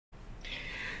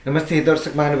नमस्ते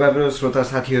दर्शक महानुभाव र श्रोता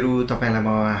साथीहरू, तपाईलाई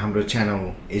म हाम्रो च्यानल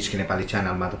HKNepali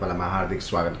च्यानलमा तपाईलाई म हार्दिक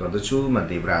स्वागत गर्दछु। म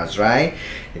देवराज राय।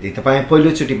 यदि तपाई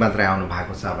पहिलोचोटि मात्रै आउनु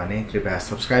भएको छ भने कृपया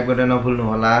सब्स्क्राइब गर्न नभुल्नु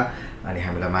होला अनि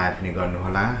हामीलाई माया पनि गर्नु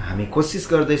होला। हामी कोसिस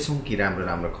गर्दै छौं कि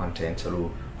राम्रो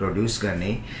कन्टेन्टहरु प्रोड्युस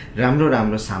गर्ने,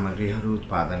 राम्रो सामग्रीहरु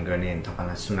उत्पादन गर्ने अनि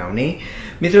तपाईलाई सुनाउने।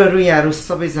 मित्रहरु, यहाँहरु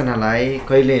सबैजनालाई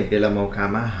कहिले बेला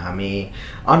मौकामा हामी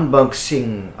अनबक्सिङ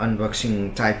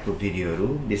टाइपको भिडियोहरु,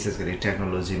 विशेष गरी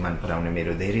टेक्नोलोजी मन पराउने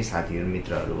मेरो धेरै साथीहरु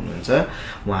मित्रहरु हुनुहुन्छ,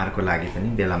 उहाँहरुको लागि पनि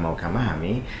बेला मौकामा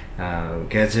हामी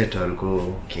ग्याजेटहरुको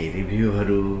केही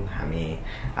रिभ्यूहरु हामी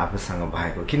आफूसँग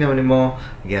भएको, किनभने म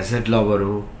ग्याजेट लभर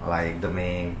हो, मलाई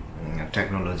एकदमै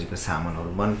टेक्नोलोजीको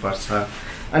सामानहरु मन पर्छ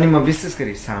अनि म विशेष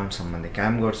गरी साउन्ड सम्बन्धी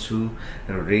काम गर्छु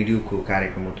र रेडियोको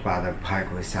कार्यक्रम उत्पादक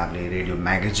भएको हिसाबले रेडियो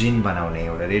म्यागजिन बनाउने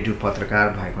एउटा रेडियो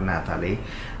पत्रकार भएको नाताले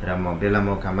र म बेला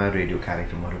मौकामा रेडियो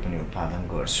कार्यक्रमहरु पनि उत्पादन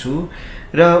गर्छु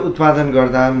र उत्पादन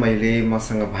गर्दा मैले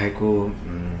मसँग भएको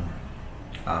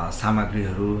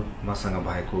सामग्रीहरु, मसँग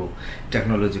भएको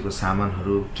टेक्नोलोजीको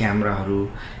सामानहरु, क्यामेराहरु,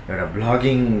 एउटा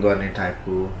ब्लगिङ गर्ने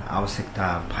टाइपको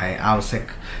आवश्यक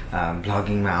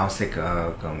ब्लगिङमा आवश्यक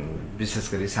विशेष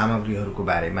गरी सामग्रीहरुको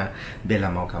बारेमा बेला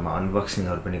मौकामा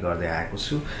अनबक्सिङहरु पनि गर्दै आएको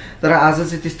छु। तर आज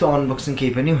चाहिँ त्यस्तो अनबक्सिङ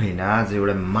केही पनि होइन। आज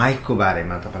एउटा माइकको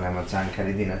बारेमा तपाईलाई म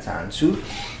जानकारी दिन चाहन्छु।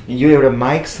 यो एउटा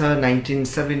माइक छ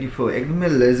 1974, एकदमै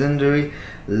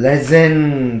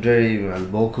लेजेन्डरी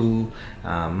भोकल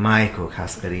माइक हो,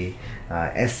 खास गरी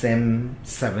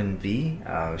SM7B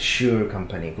Shure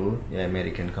कम्पनीको, यो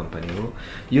अमेरिकन कम्पनी हो।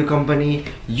 यो कम्पनी,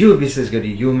 यो विशेष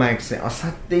गरी यो माइक चाहिँ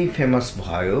असाध्यै फेमस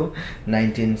भयो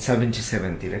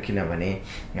 1977 तिर, किनभने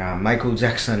माइकल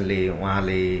ज्याक्सनले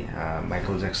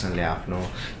आफ्नो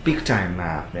पिक टाइममा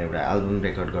आफ्नो एउटा एल्बम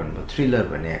रेकर्ड गर्नुभयो, थ्रिलर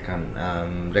भन्ने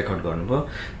रेकर्ड गर्नुभयो,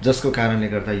 जसको कारणले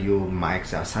गर्दा यो माइक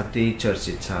चाहिँ असाध्यै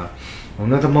चर्चित छ।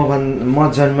 हुन त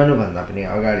म जन्मनु भन्दा पनि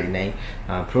अगाडि नै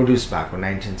प्रोड्युस भएको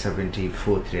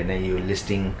 1974 तिर नै यो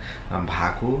लिस्टिङ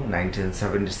भएको।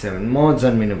 1977 म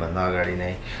जन्मिनु भन्दा अगाडि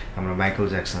नै हाम्रो माइकल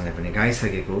ज्याक्सनले पनि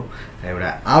गाइसकेको एउटा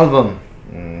एल्बम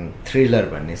थ्रिलर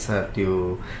भन्ने छ, त्यो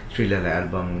थ्रिलर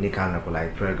एल्बम निकाल्नको लागि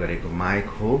प्रयोग गरेको माइक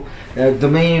हो।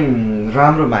 एकदमै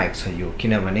राम्रो माइक छ यो,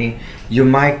 किनभने यो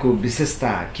माइकको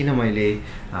विशेषता किन मैले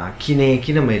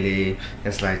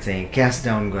यसलाई चाहिँ क्यास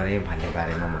डाउन गरेँ भन्ने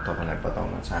बारेमा म तपाईलाई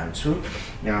बताउन चाहन्छु।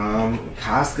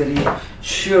 खास गरी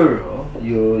Shure हो,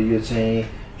 यो चाहिँ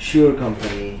Shure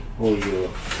कम्पनी हो। यो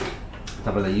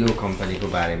तपाईलाई यो कम्पनीको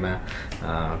बारेमा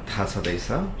थाहा छँदैछ,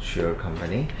 Shure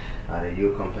कम्पनी। र यो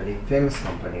कम्पनी फेमस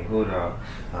कम्पनी हो र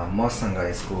मसँग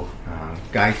यसको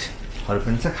गाइडहरु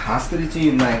पनि छ। खास गरी चाहिँ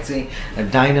यो माइक चाहिँ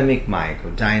डाइनामिक माइक हो।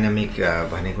 डाइनामिक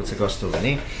भनेको चाहिँ कस्तो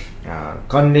भने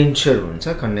कन्डेन्सर हुन्छ,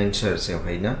 कन्डेन्सर चाहिँ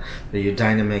होइन, र यो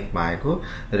डाइनामिक माइक हो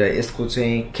र यसको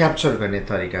चाहिँ क्याप्चर गर्ने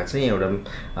तरिका चाहिँ एउटा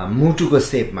मुटुको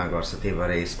सेपमा गर्छ, त्यही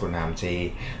भएर यसको नाम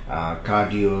चाहिँ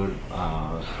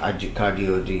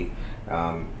कार्डियोडी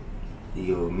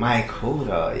यो माइक हो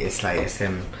र यसलाई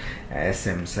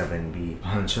SM7B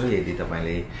भन्छ। यदि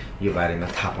तपाईले यो बारेमा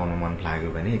थाहा पाउन मन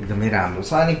लाग्यो भने एकदमै राम्रो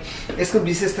छ। अनि यसको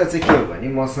विशेषता चाहिँ के हो भने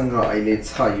मसँग अहिले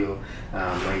छ, यो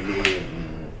मैले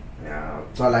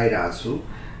चलाइरहेको छु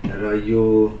र यो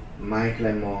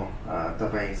माइकलाई म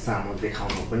तपाई सामु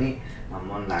देखाउन पनि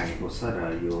मन लागेको छ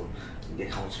र यो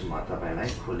देखाउँछु म तपाईलाई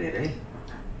खोलेरै।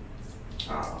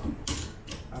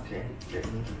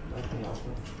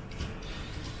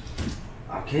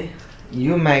 ओके,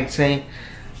 यो माइक चाहिँ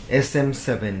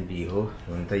SM7B हो।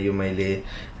 हुन त यो मैले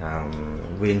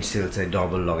विन्डसिल चाहिँ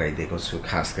डबल लगाइदिएको छु,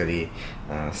 खास गरी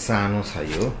सानो छ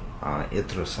यो,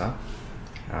 यत्रो छ।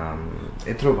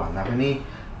 यत्रो भन्दा पनि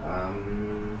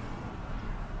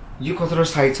यो कत्रो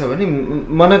साइज छ भने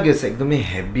मनग्य छ, एकदमै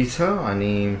हेभी छ।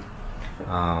 अनि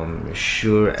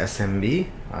Shure SMB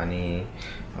अनि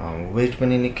वेट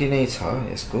पनि निकै नै छ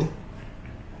यसको।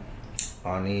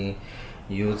 अनि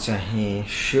यो चाहिँ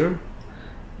Shure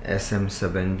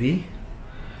SM7B,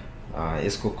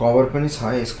 यसको कभर पनि छ,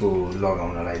 यसको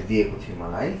लगाउनलाई दिएको थियो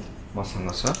मलाई,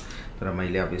 मसँग छ। तर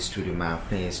मैले अब स्टुडियोमा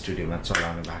आफ्नै स्टुडियोमा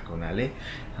चलाउनु भएको हुनाले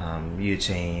यो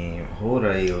चाहिँ हो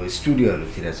र यो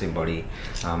स्टुडियोहरुतिर चाहिँ बढी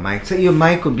माइक छ। यो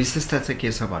माइकको विशेषता चाहिँ के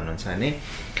छ भन्नुहुन्छ भने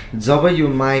जब यो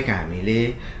माइक हामीले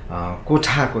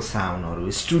कोठाको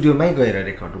साउन्डहरु स्टुडियोमै गएर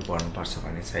रेकर्ड गर्नुपर्छ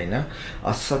भने छैन,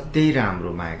 असाध्यै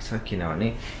राम्रो माइक छ। किनभने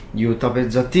यो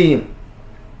तपाई जति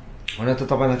हुन त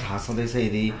तपाईलाई थाहा छँदैछ,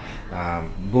 यदि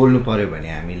बोल्नु पर्यो भने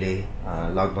हामीले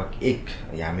लगभग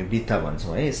हामी बित्ता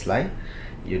भन्छौं है यसलाई।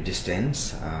 यो डिस्टेन्स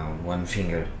 1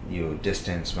 फिङ्गर यो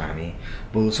डिस्टेन्समा हामी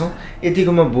बोल्छौँ।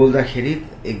 यतिकोमा बोल्दाखेरि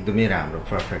एकदमै राम्रो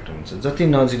पर्फेक्ट हुन्छ। जति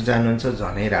नजिक जानुहुन्छ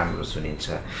झनै राम्रो सुनिन्छ।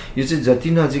 यो चाहिँ जति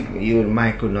नजिक यो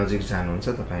माइकको नजिक जानुहुन्छ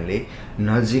तपाईँले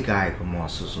नजिक आएको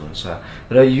महसुस हुन्छ।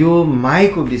 र यो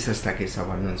माइकको विशेषता के छ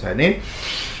भन्नुहुन्छ भने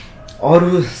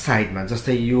अरू साइडमा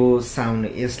जस्तै यो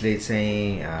साउन्ड यसले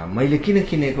चाहिँ मैले किन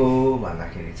किनेको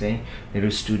भन्दाखेरि चाहिँ मेरो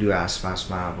स्टुडियो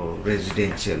आसपासमा अब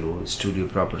रेजिडेन्सियल हो, स्टुडियो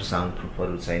प्रपर साउन्ड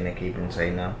प्रुफहरू छैन, केही पनि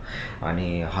छैन,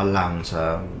 अनि हल्ला हुन्छ,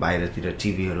 बाहिरतिर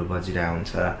टिभीहरू बजिरहेको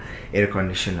हुन्छ, एयर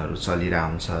कन्डिसनहरू चलिरहेको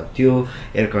हुन्छ। त्यो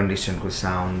एयर कन्डिसनको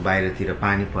साउन्ड, बाहिरतिर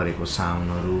पानी परेको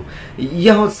साउन्डहरू,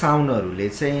 यो साउन्डहरूले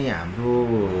चाहिँ हाम्रो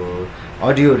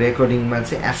अडियो रेकर्डिङमा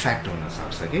चाहिँ एफेक्ट हुन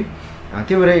सक्छ कि।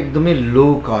 त्यो भएर एकदमै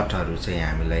लो कटहरू चाहिँ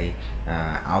हामीलाई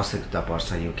आवश्यकता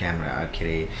पर्छ यो क्यामेरा के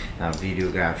अरे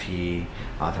भिडियोग्राफी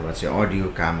अथवा चाहिँ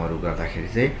अडियो कामहरू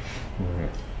गर्दाखेरि चाहिँ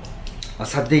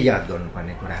असाध्यै याद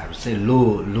गर्नुपर्ने कुराहरू चाहिँ लो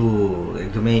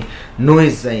एकदमै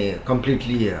नोइज चाहिँ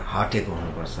कम्प्लिटली हटेको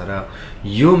हुनुपर्छ। र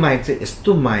यो माइक चाहिँ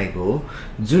यस्तो माइक हो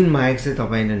जुन माइक चाहिँ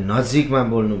तपाईँले नजिकमा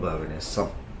बोल्नुभयो भने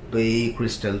सबै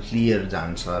क्रिस्टल क्लियर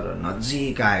जान्छ र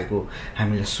नजिक आएको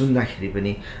हामीले सुन्दाखेरि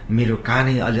पनि मेरो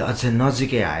कानै अझै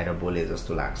नजिकै आएर बोले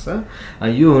जस्तो लाग्छ।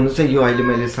 यो हुनु चाहिँ यो अहिले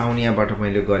मैले साउन्ड यहाँबाट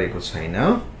मैले गरेको छैन,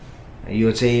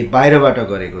 यो चाहिँ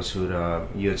बाहिरबाट गरेको छु र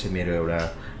यो चाहिँ मेरो एउटा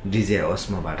डिजे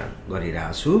ओस्मोबाट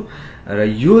गरिरहेको छु। र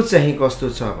यो चाहिँ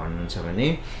कस्तो छ भन्नुहुन्छ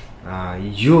भने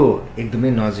यो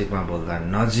एकदमै नजिकमा बोल्दा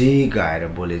नजिक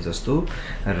आएर बोले जस्तो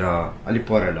र अलिक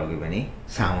पर लग्यो भने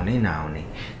साउन्डै नआउने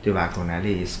त्यो भएको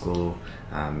हुनाले यसको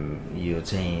यो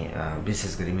चाहिँ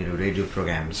विशेष गरी मेरो रेडियो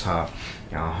प्रोग्राम छ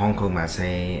हङकङमा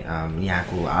चाहिँ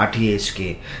यहाँको आरटिएचके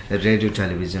रेडियो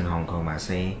टेलिभिजन हङकङमा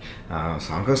चाहिँ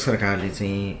हङकङ सरकारले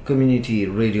चाहिँ कम्युनिटी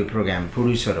रेडियो प्रोग्राम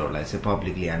प्रोड्युसरहरूलाई चाहिँ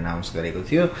पब्लिकली अनाउन्स गरेको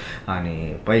थियो।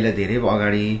 अनि पहिला धेरै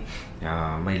अगाडि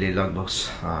मैले लगभग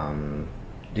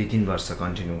 2-3 वर्ष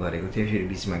कन्टिन्यू गरेको थिएँ, फेरि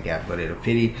बिचमा ग्याप गरेर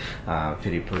फेरि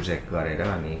प्रोजेक्ट गरेर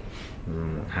अनि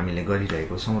हामीले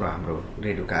गरिरहेको छौँ। र हाम्रो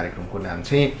रेडियो कार्यक्रमको नाम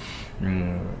चाहिँ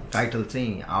टाइटल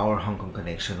चाहिँ आवर हङकङ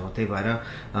कनेक्सन हो। त्यही भएर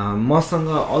मसँग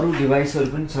अरू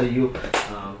डिभाइसहरू पनि छ। यो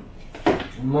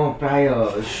म प्राय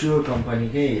स्योर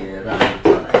कम्पनीकै राम्रो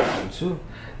चलाइरहेको हुन्छु।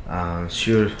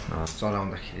 स्योर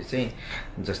चलाउँदाखेरि चाहिँ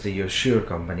जस्तै यो स्योर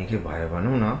कम्पनीकै भयो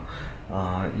भनौँ न,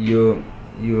 यो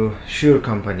स्योर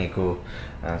कम्पनीको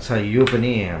छ। यो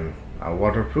पनि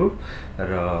वाटरप्रुफ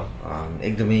र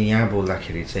एकदमै यहाँ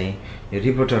बोल्दाखेरि चाहिँ यो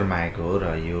रिपोर्टर माइक हो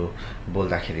र यो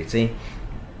बोल्दाखेरि चाहिँ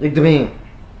एकदमै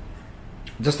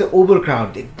जस्तै ओभर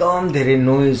क्राउड एकदम धेरै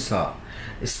नोइज छ,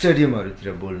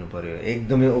 स्टेडियमहरूतिर बोल्नु पर्यो,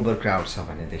 एकदमै ओभर क्राउड छ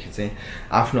भनेदेखि चाहिँ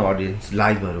आफ्नो अडियन्स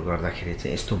लाइभहरू गर्दाखेरि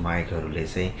चाहिँ यस्तो माइकहरूले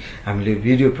चाहिँ हामीले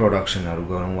भिडियो प्रडक्सनहरू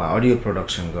गरौँ वा अडियो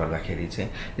प्रडक्सन गर्दाखेरि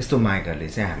चाहिँ यस्तो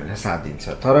माइकहरूले चाहिँ हामीलाई साथ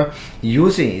दिन्छ। तर यो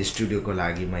चाहिँ स्टुडियोको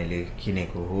लागि मैले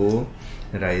किनेको हो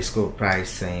र यसको प्राइस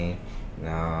चाहिँ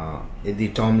यदि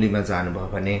टर्मलीमा जानुभयो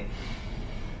भने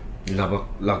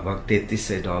लगभग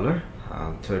 $3300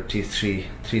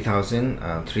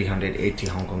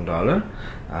 $33,380 हङकङ डलर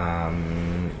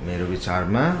मेरो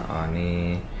विचारमा।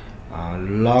 अनि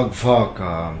लगभग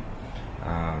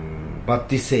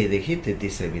 3200 देखि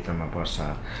 3300 भित्रमा पर्छ।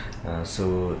 सो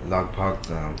लगभग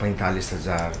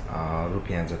 45,000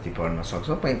 रुपियाँ जति पर्न सक्छ,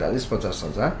 45-50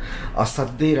 हजार।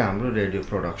 असाध्यै राम्रो रेडियो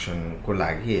प्रोडक्सनको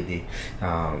लागि यदि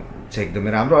चाहिँ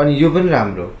एकदमै राम्रो। अनि यो पनि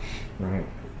राम्रो,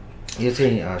 यो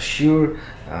चाहिँ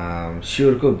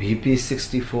स्योरको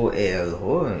VP64AL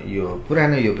हो। यो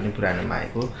पनि पुरानो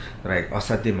माइक हो र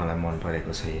असाध्यै मलाई मन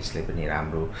परेको छ। यसले पनि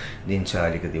राम्रो दिन्छ,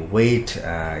 अलिकति वेट,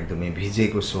 एकदमै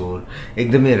भिजेको स्वर,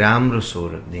 एकदमै राम्रो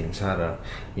स्वर दिन्छ। र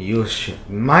यो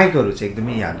माइकहरू चाहिँ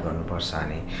एकदमै याद गर्नुपर्छ।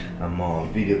 अनि म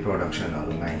भिडियो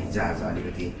प्रडक्सनहरूमा हिजोआज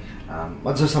अलिकति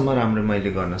अझसम्म राम्रो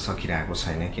मैले गर्न सकिरहेको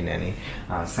छैन, किनभने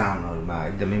साउन्डहरूमा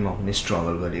एकदमै म पनि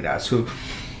स्ट्रगल गरिरहेको छु।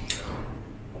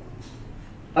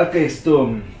 अर्को यस्तो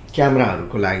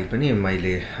क्यामेराहरूको लागि पनि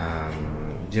मैले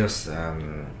यो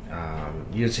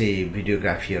चाहिँ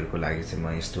भिडियोग्राफीहरूको लागि चाहिँ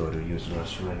म यस्तोहरू युज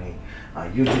गर्छु। अनि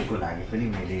युट्युबको लागि पनि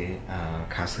मैले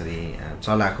खास गरी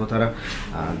चलाएको। तर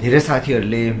धेरै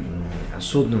साथीहरूले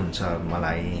सोध्नुहुन्छ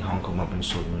मलाई, हङकङमा पनि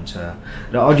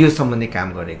सोध्नुहुन्छ र अडियो सम्बन्धी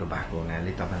काम गरेको भएको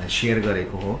हुनाले तपाईँलाई सेयर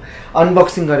गरेको हो।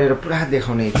 अनबक्सिङ गरेर पुरा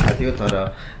देखाउने इच्छा थियो, तर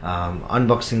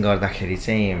अनबक्सिङ गर्दाखेरि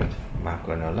चाहिँ माफ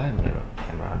गर्नु होला मेरो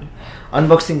क्यामेराले,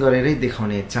 अनबक्सिङ गरेरै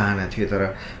देखाउने चाहना थियो।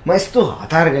 तर म यस्तो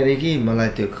हतार गरेँ कि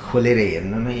मलाई त्यो खोलेर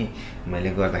हेर्न नै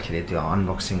मैले गर्दाखेरि त्यो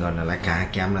अनबक्सिङ गर्नलाई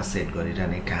कहाँ क्यामेरा सेट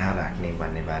गरिरहने, कहाँ राख्ने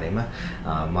भन्ने बारेमा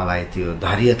मलाई त्यो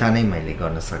धैर्यता नै मैले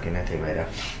गर्न सकिनँ। त्यही भएर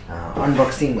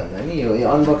अनबक्सिङ भन्दा नि यो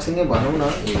अनबक्सिङै भनौँ न।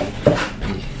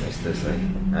 यस्तो छ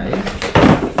है,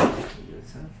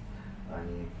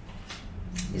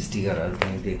 अनि स्टिकरहरु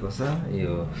पनि दिएको छ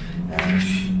यो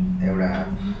एउटा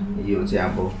यो चाहिँ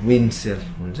अब विन्डसिल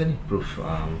हुन्छ नि प्रुफ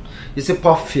यो चाहिँ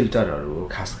पफ फिल्टरहरु हो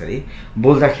खास गरी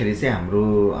बोल्दाखेरि चाहिँ हाम्रो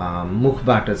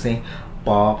मुखबाट चाहिँ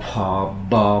प फ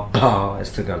ब भ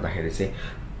यस्तो गर्दाखेरि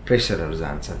चाहिँ प्रेसरहरु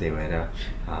जान्छ त्यही भएर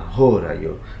हो र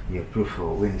यो प्रुफ हो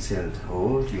विन्डसिल्ड हो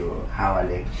यो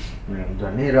हावाले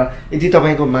गर्ने र यदि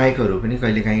तपाईको माइकहरु पनि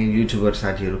कहिलेकाहीँ युट्युबर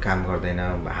साथीहरु काम गर्दैन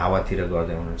हावातिर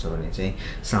गर्दै हुनुहुन्छ भने चाहिँ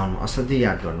साउन्ड असाध्यै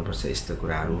याद गर्नुपर्छ यस्तो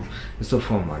कुराहरु यस्तो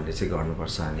फर्महरुले चाहिँ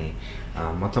गर्नुपर्छ अनि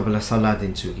म तपाईलाई सल्लाह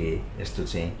दिन्छु कि यस्तो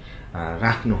चाहिँ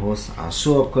राख्नुहोस्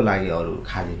सो अपको लागि अरु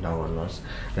खाली नगर्नुहोस्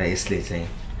र यसले चाहिँ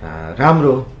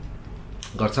राम्रो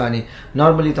गर्छ अनि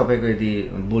नर्मली तपाईको यदि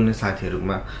बोल्ने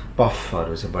साथीहरुमा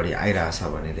पफहरु चाहिँ बढी आइराछ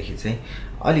भने देखि चाहिँ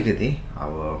अलिकति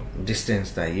अब डिस्टेन्स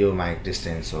त यो माइक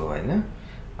डिस्टेन्स हो हैन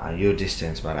यो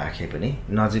डिस्टेन्समा राखे पनि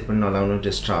नजिक पनि नलाउनु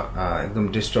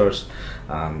एकदम डिस्टर्स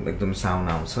एकदम साउन्ड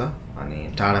आउँछ अनि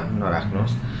टाढा पनि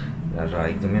नराख्नुहोस् र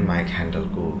एकदमै माइक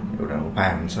ह्यान्डलको एउटा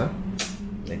उपाय हुन्छ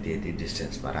यति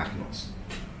डिस्टेन्समा राख्नुहोस्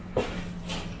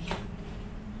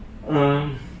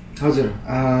हजुर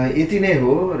यति नै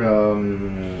हो र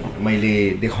मैले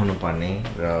देखाउनु पर्ने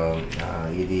र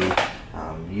यदि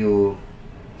यो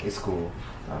यसको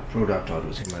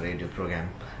प्रोडक्टहरु चाहिँ म रेडियो प्रोग्राम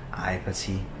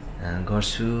आएपछि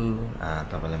गर्छु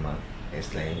तपाईलाई म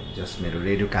यसलाई जस मेरो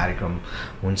रेडियो कार्यक्रम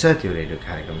हुन्छ त्यो रेडियो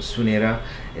कार्यक्रम सुनेर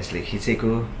यसले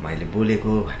खिचेको मैले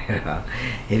बोलेको भनेर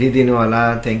हेरिदिनु होला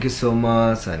थ्यांक यू सो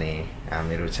मच अनि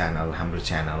मेरो च्यानल हाम्रो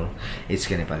च्यानल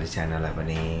HKNepali च्यानललाई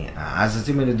पनि आज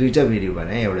चाहिँ मैले दुईटा भिडियो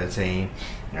बनाए एउटा चाहिँ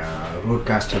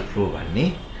रोडकास्टर प्रो भन्ने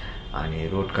अनि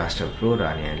रोडकास्टर प्रो र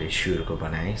अनि अहिले श्योरको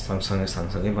बनाए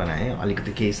सँगसँगै बनाए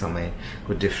अलिकति केही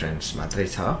समयको डिफरेन्स मात्रै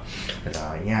छ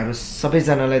र यहाँहरु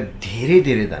सबैजनालाई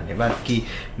धेरै धन्यवाद कि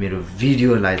मेरो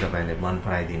भिडियोलाई तपाईले मन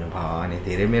पराइदिनु भयो अनि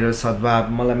धेरै मेरो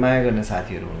सद्भाव मलाई माया गर्ने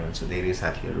साथीहरु हुनुहुन्छ धेरै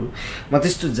साथीहरु म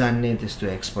त्यस्तो जान्ने त्यस्तो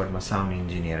एक्सपर्ट म साउन्ड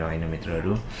इन्जिनियर हैन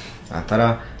मित्रहरु तर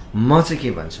म चाहिँ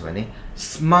के भन्छु भने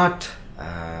स्मार्ट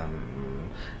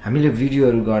हामीले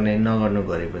भिडियोहरु गर्ने नगर्नु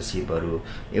गरेपछि बरु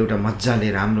एउटा मज्जाले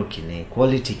राम्रो किन्ने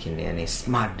क्वालिटी किन्ने अनि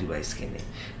स्मार्ट डिभाइस किन्ने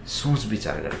सोच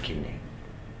विचार गरेर किन्ने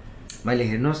मैले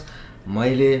हेर्नुस्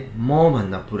मैले म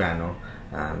भन्दा पुरानो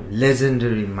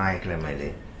लेजेन्डरी माइकलाई मैले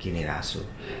किनिराछु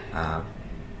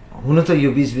हुन त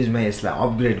यो बीचमा यसलाई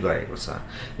अपग्रेड गरेको छ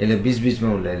यसले बीचमा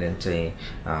उनीहरुले चाहिँ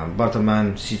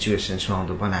वर्तमान सिचुएसन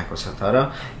सुहाउँदो बनाएको छ तर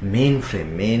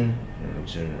मेन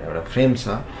जुन एउटा फ्रेम छ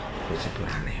त्यो चाहिँ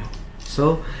पुरानै हो सो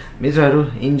मित्रहरु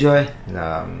इन्जॉय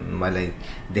मलाई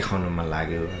देखाउन मन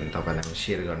लाग्यो अनि तपाईलाई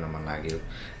शेयर गर्न मन लाग्यो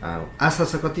आशा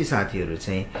छ कति साथीहरु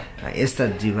चाहिँ यस्ता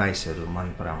डिभाइसहरु मन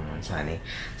पराउनुहुन्छ अनि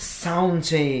साउन्ड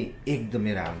चाहिँ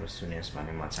एकदमै राम्रो सुनियोस्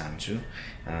भन्ने म चाहन्छु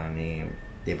अनि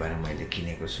त्यही भएर मैले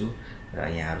किनेको छु र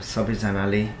यहाँहरु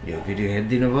सबैजनाले यो भिडियो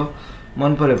हेर्दिनु भयो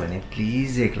मन पर्यो भने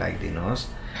प्लिज एक लाइक दिनुहोस्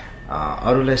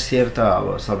अरूलाई शेयर त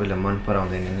अब सबैले मन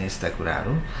पराउँदैन नि यस्ता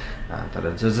कुराहरु तर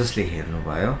जसले हेर्नु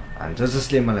भयो अनि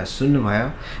जसले मलाई सुन्नु भयो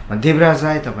म देवराज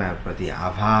राय तपाईहरुप्रति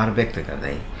आभार व्यक्त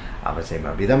गर्दै अब चाहिँ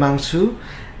म बिदा माग्छु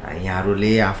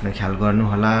यहाँहरुले आफ्नो ख्याल गर्नु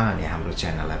होला अनि हाम्रो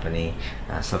च्यानललाई पनि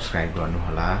सब्स्क्राइब गर्नु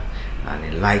होला अनि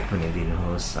लाइक पनि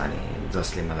दिनुहोस् अनि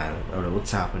जसले मलाई एउटा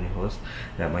उत्साह पनि होस्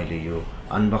र मैले यो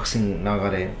अनबक्सिङ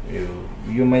नगरे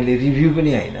यो मैले रिभ्यु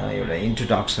पनि हैन एउटा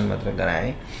इन्ट्रोडक्सन मात्र गराए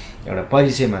एउटा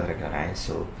परिचय मात्र गराए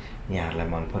सो यहाँहरुलाई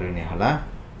मन पर्यो नि होला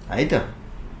है त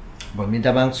म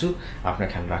बिदा माग्छु आफ्नो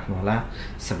ख्याल राख्नु होला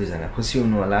सबैजना खुसी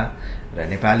हुनु होला र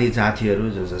नेपाली जातिहरु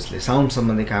जसले साउन्ड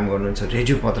सम्बन्धी काम गर्नुहुन्छ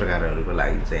रेडियो पत्रकारहरुको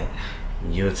लागि चाहिँ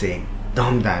यो चाहिँ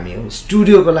एकदम दामी हो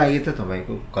स्टुडियोको लागि त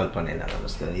तपाईको कल्पना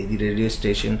नगर्नुस् त यदि रेडियो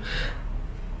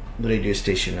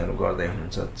स्टेशनहरु गर्दै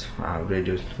हुनुहुन्छ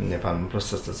रेडियो नेपालमा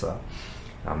प्रशस्त छ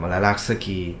मलाई लाग्छ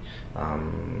कि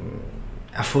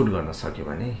अफोर्ड गर्न सक्यो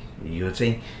भने यो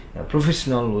चाहिँ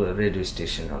प्रोफेसनल रेडियो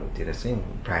स्टेशनहरुतिर चाहिँ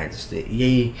प्राय जस्तै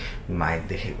यही माइक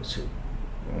देखेको छु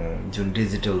जुन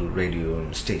डिजिटल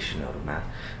रेडियो स्टेशनहरुमा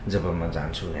जब म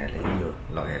जान्छु उनीहरुले यो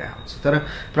लगाएर आउँछ तर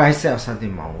प्राइस चाहिँ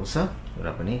असाध्यै महँगो छ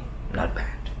र पनि नट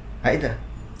ब्याड है त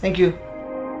थ्यांक यू